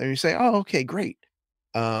 Then you say, oh, okay, great.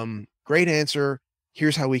 Great answer.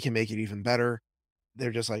 Here's how we can make it even better.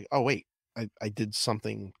 They're just like, "Oh, wait, I did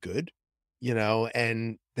something good,"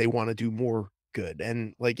 and they wanna do more good,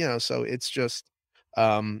 and, like, so it's just,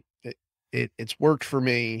 it's worked for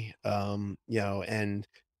me, and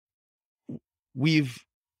we've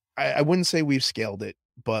I wouldn't say we've scaled it,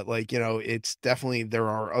 but, like, it's definitely there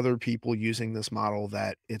are other people using this model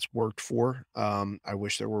that it's worked for. I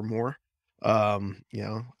wish there were more,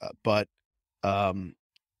 but, um,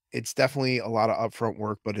 it's definitely a lot of upfront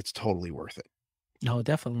work, but it's totally worth it. No,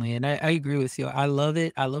 definitely. And I agree with you. I love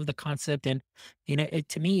it. I love the concept. And,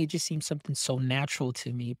 to me, it just seems something so natural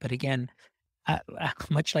to me. But again,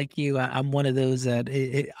 much like you, I'm one of those that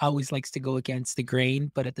it always likes to go against the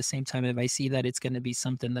grain. But at the same time, if I see that it's going to be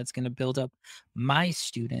something that's going to build up my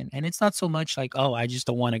student, and it's not so much like, oh, I just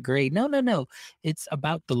don't want to grade. No, no, no. It's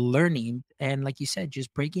about the learning. And like you said,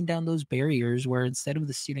 just breaking down those barriers, where instead of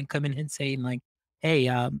the student coming in saying, like, hey,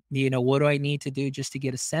 what do I need to do just to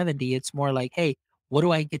get a 70? It's more like, hey, what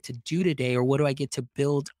do I get to do today? Or what do I get to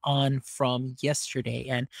build on from yesterday?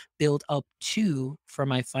 And build up to for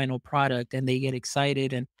my final product, and they get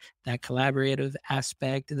excited. And that collaborative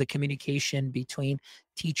aspect, the communication between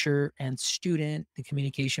teacher and student, the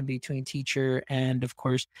communication between teacher and, of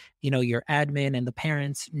course, your admin and the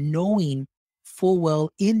parents, knowing full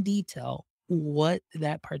well in detail what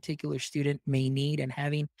that particular student may need, and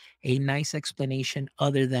having a nice explanation,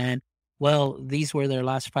 other than, well, these were their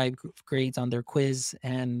last five grades on their quiz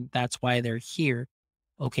and that's why they're here.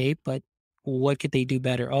 Okay, but what could they do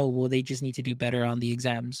better? Oh, well, they just need to do better on the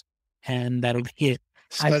exams, and that'll be it.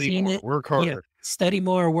 I've Study seen more, it. work Yeah, harder. study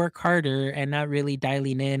more, work harder, and not really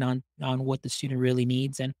dialing in on what the student really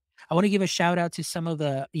needs. And I want to give a shout out to some of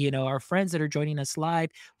the our friends that are joining us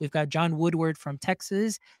live. We've got John Woodward from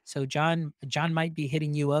Texas. So John might be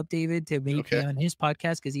hitting you up, David, to maybe be Okay. on his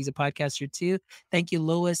podcast, because he's a podcaster too. Thank you,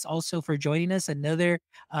 Lois, also for joining us. Another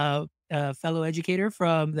fellow educator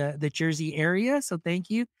from the Jersey area. So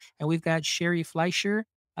thank you. And we've got Sherry Fleischer,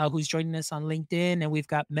 who's joining us on LinkedIn. And we've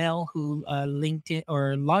got Mel, who LinkedIn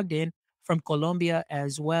or logged in from Colombia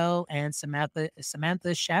as well. And Samantha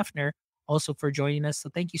Schaffner also for joining us. So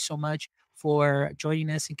thank you so much for joining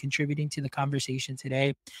us and contributing to the conversation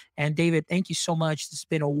today. And David, thank you so much. It's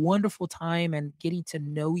been a wonderful time, and getting to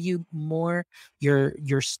know you more,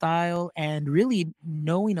 your style, and really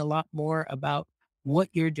knowing a lot more about what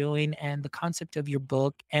you're doing and the concept of your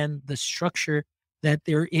book and the structure that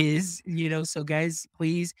there is. So guys,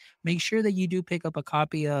 please make sure that you do pick up a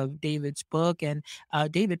copy of David's book. And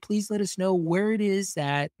David, please let us know where it is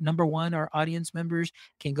that, number one, our audience members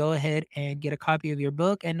can go ahead and get a copy of your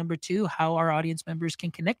book, and number two, how our audience members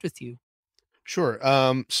can connect with you. Sure.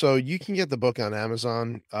 So you can get the book on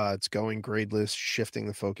Amazon. It's Going Gradeless, Shifting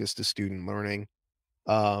the Focus to Student Learning.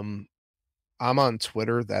 Um, I'm on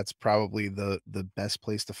Twitter. That's probably the best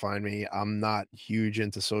place to find me. I'm not huge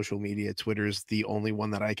into social media. Twitter's the only one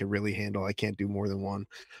that I can really handle. I can't do more than one.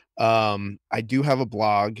 I do have a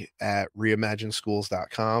blog at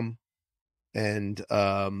reimagineschools.com, and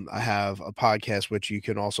I have a podcast which you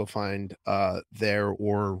can also find there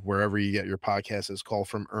or wherever you get your podcast, is called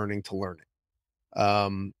From Earning to Learning.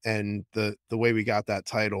 And the way we got that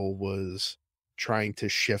title was trying to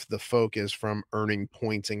shift the focus from earning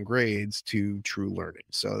points and grades to true learning.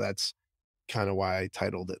 So that's kind of why I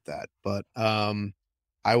titled it that. But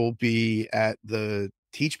I will be at the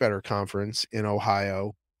Teach Better conference in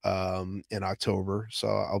Ohio in October. So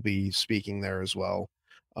I'll be speaking there as well.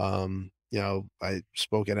 I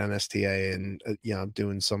spoke at NSTA and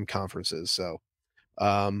doing some conferences. So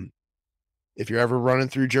um if you're ever running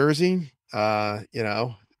through Jersey,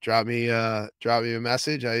 drop me a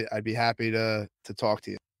message. I'd be happy to talk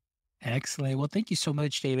to you. Excellent. Well, thank you so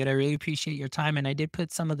much, David. I really appreciate your time. And I did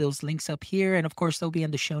put some of those links up here. And of course, they'll be in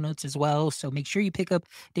the show notes as well. So make sure you pick up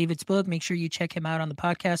David's book. Make sure you check him out on the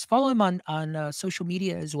podcast. Follow him on social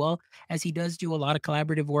media as well, as he does do a lot of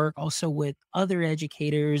collaborative work also with other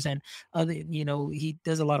educators and other, he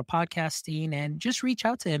does a lot of podcasting. And just reach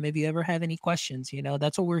out to him if you ever have any questions.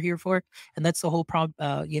 That's what we're here for. And that's the whole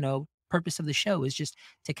purpose of the show, is just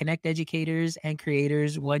to connect educators and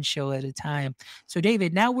creators one show at a time. So,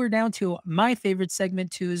 David, now we're down to my favorite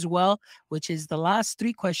segment too, as well, which is the last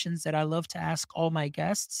three questions that I love to ask all my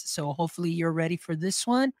guests. So, hopefully, you're ready for this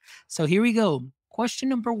one. So, here we go. Question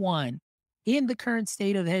number one: in the current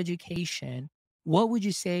state of education, what would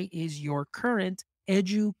you say is your current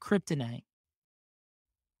edu kryptonite?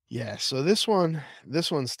 Yeah, so this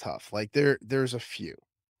one's tough. Like there's a few.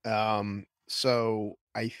 So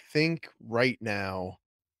I think right now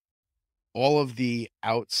all of the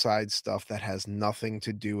outside stuff that has nothing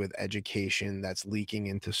to do with education that's leaking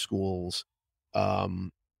into schools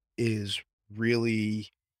um is really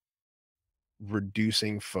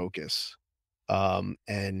reducing focus.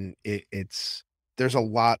 And it's there's a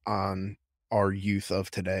lot on our youth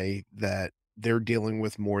of today that they're dealing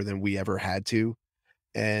with more than we ever had to,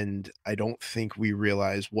 and I don't think we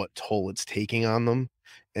realize what toll it's taking on them,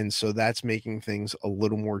 and so that's making things a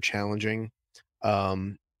little more challenging.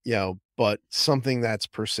 But something that's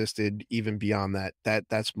persisted even beyond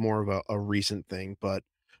that's more of a recent thing, but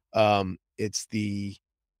it's the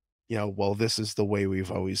well, this is the way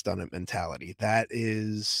we've always done it mentality. That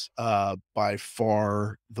is by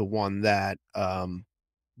far the one that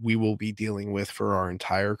we will be dealing with for our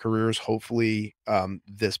entire careers. Hopefully,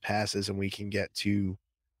 this passes and we can get to,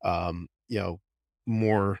 um, you know,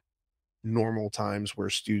 more normal times where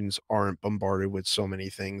students aren't bombarded with so many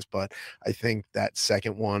things. But I think that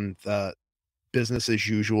second one, the business as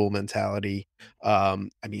usual mentality, I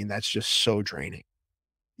mean, that's just so draining,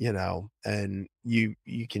 and you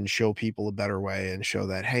can show people a better way and show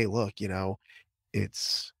that, hey, look,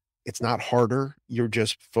 it's it's not harder. You're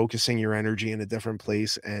just focusing your energy in a different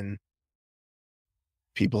place, and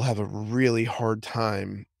people have a really hard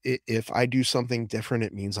time. If I do something different,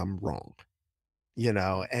 it means I'm wrong, and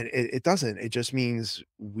it doesn't. It just means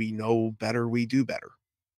we know better, we do better.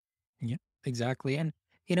 Yeah, exactly. And,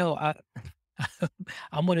 you know, I,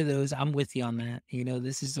 I'm one of those, I'm with you on that.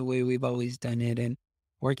 This is the way we've always done it. And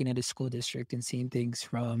working at a school district and seeing things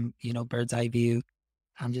from, bird's eye view,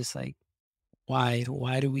 I'm just like, why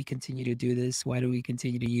do we continue to do this? Why do we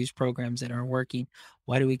continue to use programs that aren't working?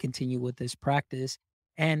 Why do we continue with this practice?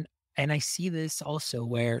 And and I see this also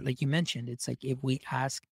where, like you mentioned, it's like if we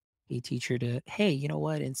ask a teacher to, hey, you know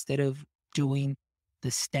what, instead of doing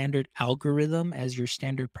the standard algorithm as your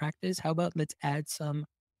standard practice, how about let's add some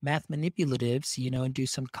math manipulatives, and do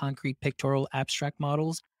some concrete pictorial abstract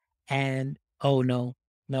models. And oh no,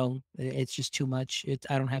 no, it's just too much.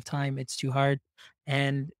 I don't have time, it's too hard.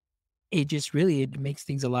 And it makes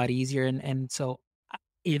things a lot easier. And so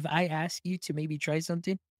if I ask you to maybe try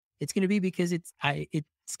something, it's gonna be because it's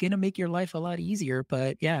gonna make your life a lot easier.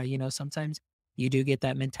 But yeah, sometimes you do get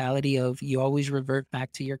that mentality of you always revert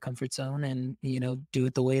back to your comfort zone and, do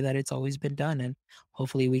it the way that it's always been done. And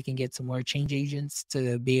hopefully we can get some more change agents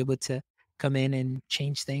to be able to come in and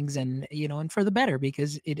change things, and, and for the better,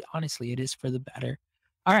 because it is for the better.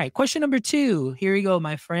 All right, question number two. Here we go,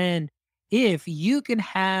 my friend. If you can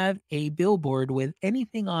have a billboard with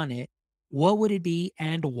anything on it, what would it be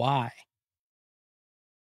and why?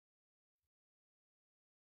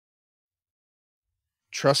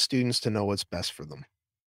 Trust students to know what's best for them.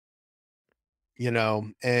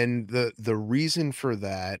 And the reason for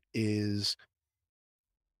that is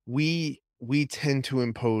we tend to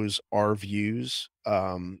impose our views,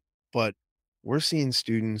 but we're seeing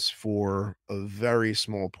students for a very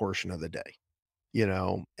small portion of the day,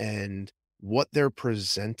 and what they're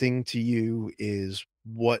presenting to you is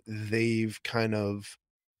what they've kind of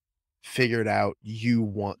figured out you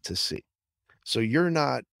want to see. So you're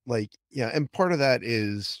not like, yeah, and part of that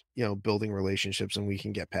is, building relationships, and we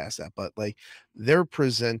can get past that, but like they're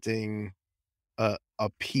presenting a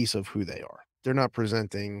piece of who they are. They're not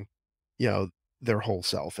presenting, you know, their whole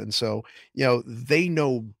self. And so, they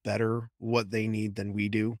know better what they need than we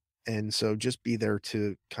do. And so just be there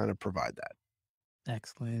to kind of provide that.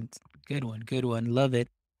 Excellent. Good one. Good one. Love it.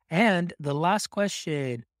 And the last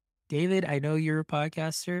question, David, I know you're a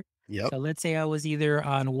podcaster. Yep. So let's say I was either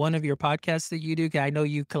on one of your podcasts that you do, 'cause I know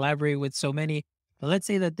you collaborate with so many, but let's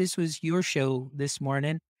say that this was your show this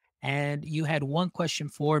morning and you had one question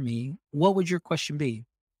for me. What would your question be?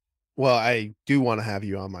 Well, I do want to have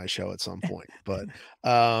you on my show at some point, but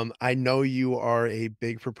I know you are a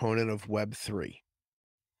big proponent of Web3.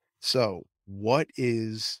 So, what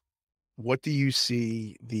do you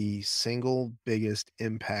see the single biggest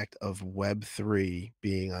impact of Web3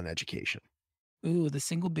 being on education? Ooh, the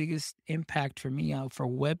single biggest impact for me for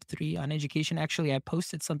Web3 on education. Actually, I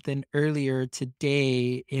posted something earlier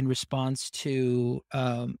today in response to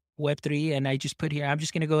Web3, and I just put here, I'm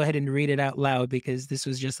just going to go ahead and read it out loud because this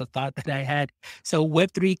was just a thought that I had. So,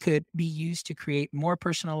 Web3 could be used to create more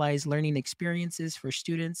personalized learning experiences for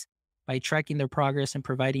students by tracking their progress and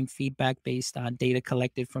providing feedback based on data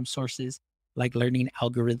collected from sources like learning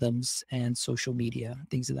algorithms and social media,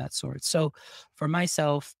 things of that sort. So, for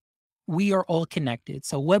myself, we are all connected.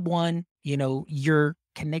 So web 1, you're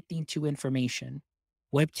connecting to information.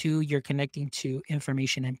 Web 2, you're connecting to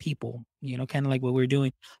information and people, kind of like what we're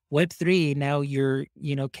doing. Web 3, now you're,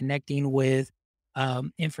 connecting with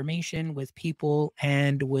information, with people,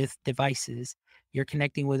 and with devices. You're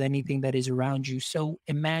connecting with anything that is around you. So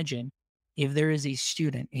imagine if there is a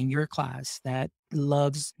student in your class that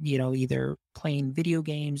loves, either playing video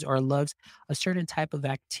games or loves a certain type of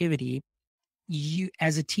activity. You,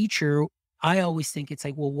 as a teacher, I always think it's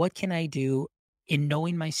like, well, what can I do in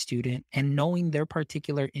knowing my student and knowing their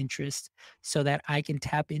particular interests so that I can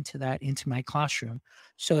tap into that into my classroom?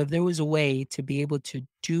 So if there was a way to be able to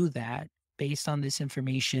do that based on this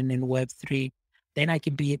information in Web3, then I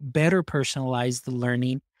can be better personalize the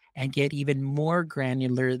learning and get even more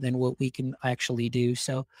granular than what we can actually do.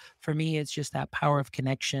 So for me, it's just that power of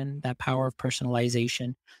connection, that power of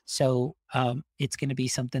personalization. So it's going to be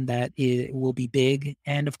something that it will be big.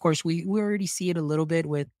 And of course, we already see it a little bit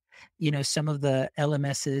with, some of the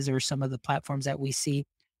LMSs or some of the platforms that we see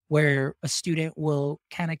where a student will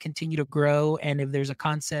kind of continue to grow. And if there's a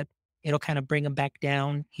concept, it'll kind of bring them back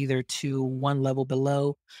down either to one level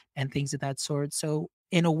below and things of that sort. So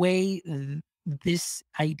in a way, this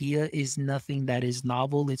idea is nothing that is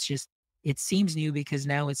novel. It's just, it seems new because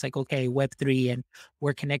now it's like, okay, Web3 and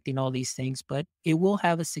we're connecting all these things, but it will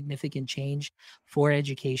have a significant change for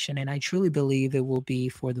education. And I truly believe it will be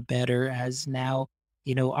for the better as now,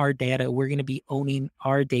 our data, we're going to be owning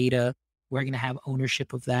our data. We're going to have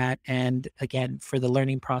ownership of that. And again, for the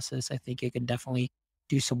learning process, I think it can definitely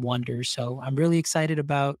do some wonders. So I'm really excited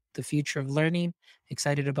about the future of learning,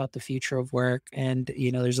 excited about the future of work. And,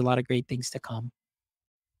 there's a lot of great things to come.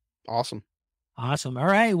 Awesome. Awesome. All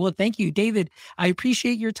right. Well, thank you, David. I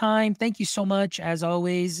appreciate your time. Thank you so much, as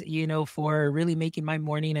always, for really making my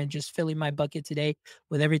morning and just filling my bucket today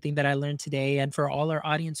with everything that I learned today. And for all our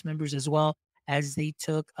audience members as well, as they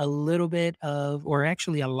took a little bit of, or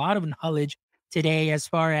actually a lot of knowledge today, as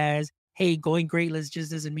far as, hey, going gradeless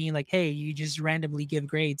just doesn't mean like, hey, you just randomly give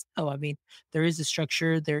grades. No, I mean, there is a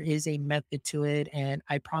structure, there is a method to it. And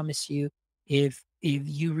I promise you, if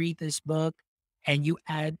you read this book, and you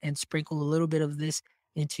add and sprinkle a little bit of this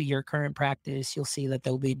into your current practice, you'll see that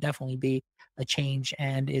there'll be definitely be a change.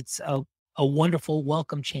 And it's a wonderful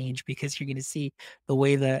welcome change because you're going to see the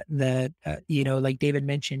way that like David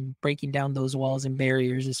mentioned, breaking down those walls and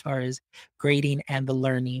barriers as far as grading and the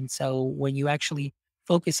learning. So when you actually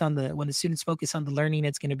when the students focus on the learning,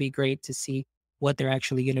 it's going to be great to see what they're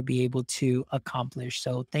actually going to be able to accomplish.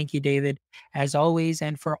 So thank you, David, as always.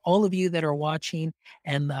 And for all of you that are watching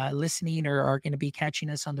and listening or are going to be catching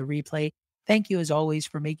us on the replay, thank you as always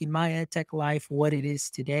for making my EdTech life what it is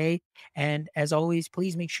today. And as always,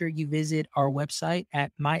 please make sure you visit our website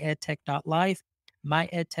at myedtech.life,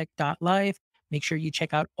 myedtech.life. Make sure you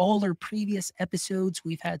check out all our previous episodes.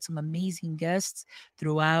 We've had some amazing guests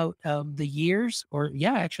throughout the years, or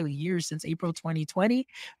yeah, actually years since April 2020.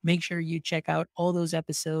 Make sure you check out all those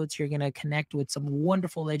episodes. You're going to connect with some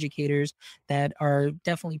wonderful educators that are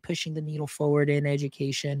definitely pushing the needle forward in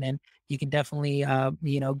education, and you can definitely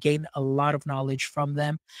gain a lot of knowledge from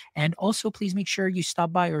them. And also, please make sure you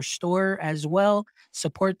stop by our store as well.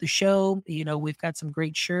 Support the show. We've got some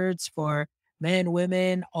great shirts for men,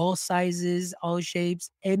 women, all sizes, all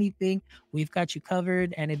shapes, anything. We've got you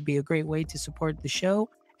covered, and it'd be a great way to support the show.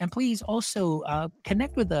 And please also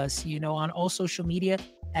connect with us, on all social media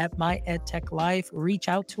at My EdTech Life. Reach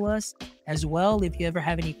out to us as well if you ever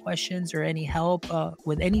have any questions or any help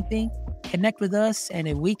with anything. Connect with us, and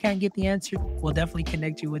if we can't get the answer, we'll definitely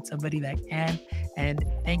connect you with somebody that can. And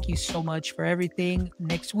thank you so much for everything.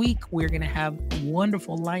 Next week, we're going to have a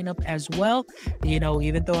wonderful lineup as well.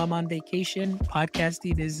 Even though I'm on vacation,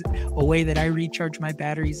 podcasting is a way that I recharge my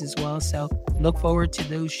batteries as well. So look forward to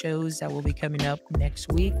those shows that will be coming up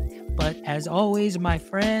next week. But as always, my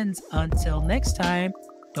friends, until next time,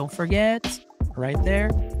 don't forget, right there,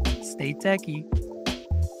 stay techie.